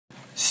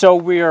So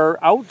we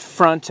are out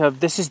front of,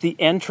 this is the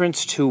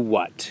entrance to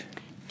what?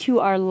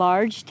 To our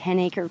large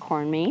 10-acre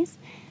corn maze.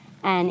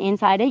 And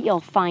inside it,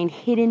 you'll find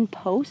hidden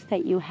posts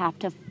that you have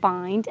to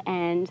find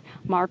and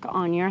mark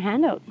on your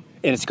handout.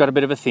 And it's got a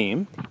bit of a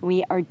theme.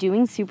 We are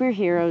doing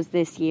superheroes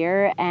this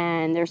year,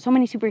 and there's so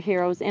many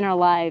superheroes in our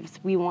lives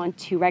we want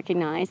to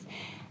recognize.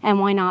 And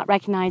why not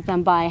recognize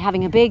them by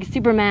having a big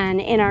Superman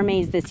in our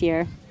maze this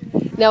year?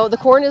 Now, the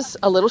corn is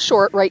a little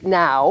short right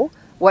now.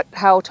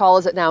 How tall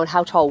is it now, and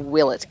how tall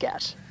will it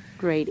get?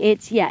 Great.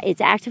 It's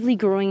actively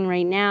growing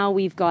right now.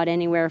 We've got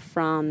anywhere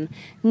from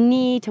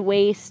knee to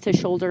waist to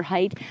shoulder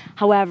height.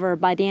 However,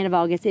 by the end of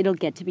August, it'll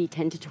get to be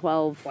 10 to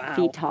 12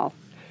 feet tall.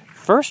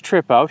 First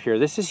trip out here,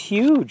 this is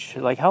huge.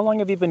 Like, how long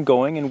have you been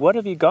going, and what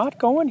have you got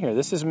going here?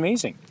 This is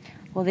amazing.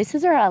 Well, this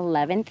is our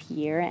 11th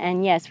year,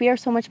 and yes, we are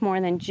so much more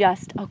than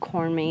just a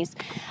corn maze.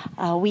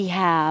 We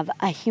have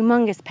a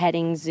humongous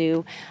petting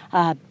zoo,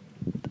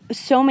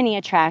 so many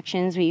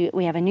attractions. We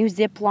have a new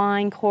zip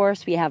line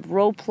course, we have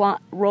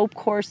rope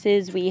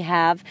courses, we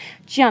have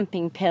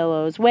jumping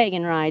pillows,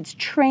 wagon rides,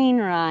 train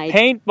rides.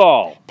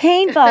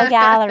 Paintball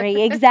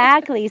Gallery,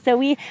 exactly. So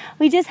we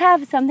just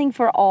have something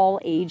for all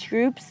age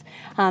groups.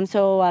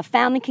 So a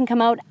family can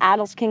come out,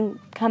 adults can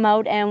come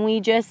out, and we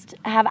just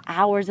have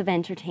hours of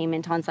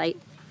entertainment on site.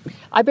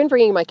 I've been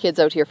bringing my kids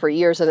out here for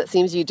years, and it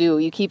seems you do.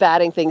 You keep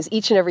adding things.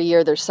 Each and every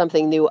year there's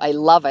something new. I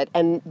love it.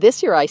 And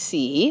this year I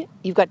see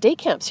you've got day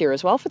camps here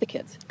as well for the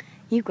kids.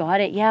 You got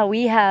it. Yeah,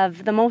 we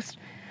have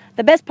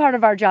the best part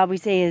of our job, we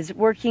say, is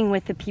working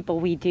with the people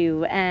we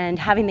do and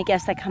having the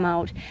guests that come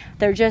out.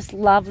 They're just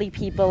lovely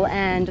people,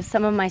 and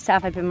some of my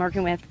staff I've been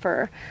working with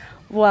for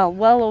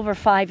well over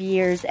 5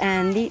 years,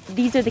 and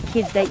these are the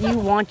kids that you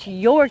want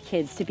your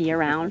kids to be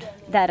around,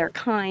 that are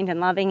kind and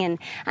loving, and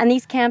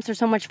these camps are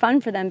so much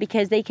fun for them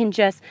because they can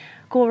just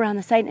go around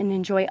the site and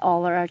enjoy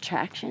all our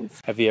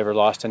attractions. Have you ever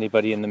lost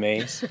anybody in the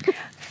maze?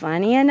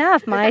 Funny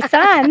enough, my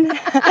son.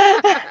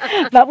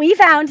 But we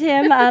found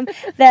him.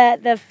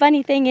 The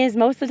funny thing is,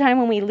 most of the time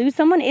when we lose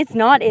someone, it's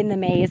not in the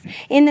maze.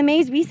 In the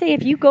maze, we say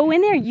if you go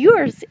in there,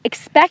 you're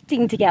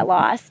expecting to get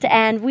lost,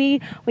 and we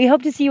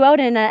hope to see you out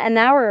in an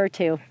hour or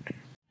two.